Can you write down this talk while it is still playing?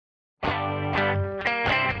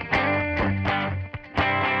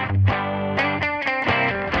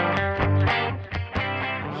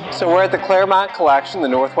So we're at the Klairmont Collection, the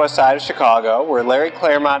northwest side of Chicago, where Larry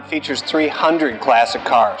Klairmont features 300 classic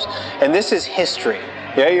cars. And this is history.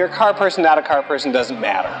 Yeah, you're a car person, not a car person, doesn't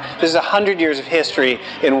matter. This is 100 years of history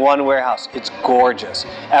in one warehouse. It's gorgeous.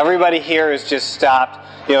 Everybody here is just stopped,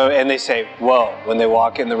 and they say, whoa, when they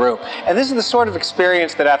walk in the room. And this is the sort of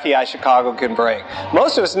experience that FEI Chicago can bring.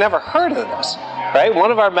 Most of us never heard of this, right?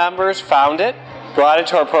 One of our members found it, brought it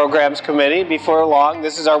to our programs committee. Before long,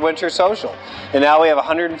 this is our winter social. And now we have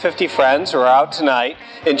 150 friends who are out tonight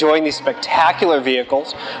enjoying these spectacular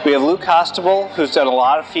vehicles. We have Luke Costable, who's done a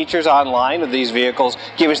lot of features online of these vehicles,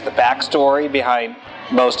 give us the backstory behind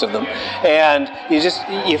most of them. And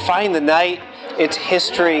you find the night, it's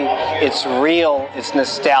history, it's real, it's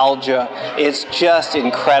nostalgia, it's just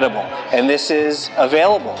incredible. And this is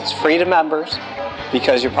available. It's free to members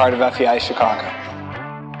because you're part of FEI Chicago.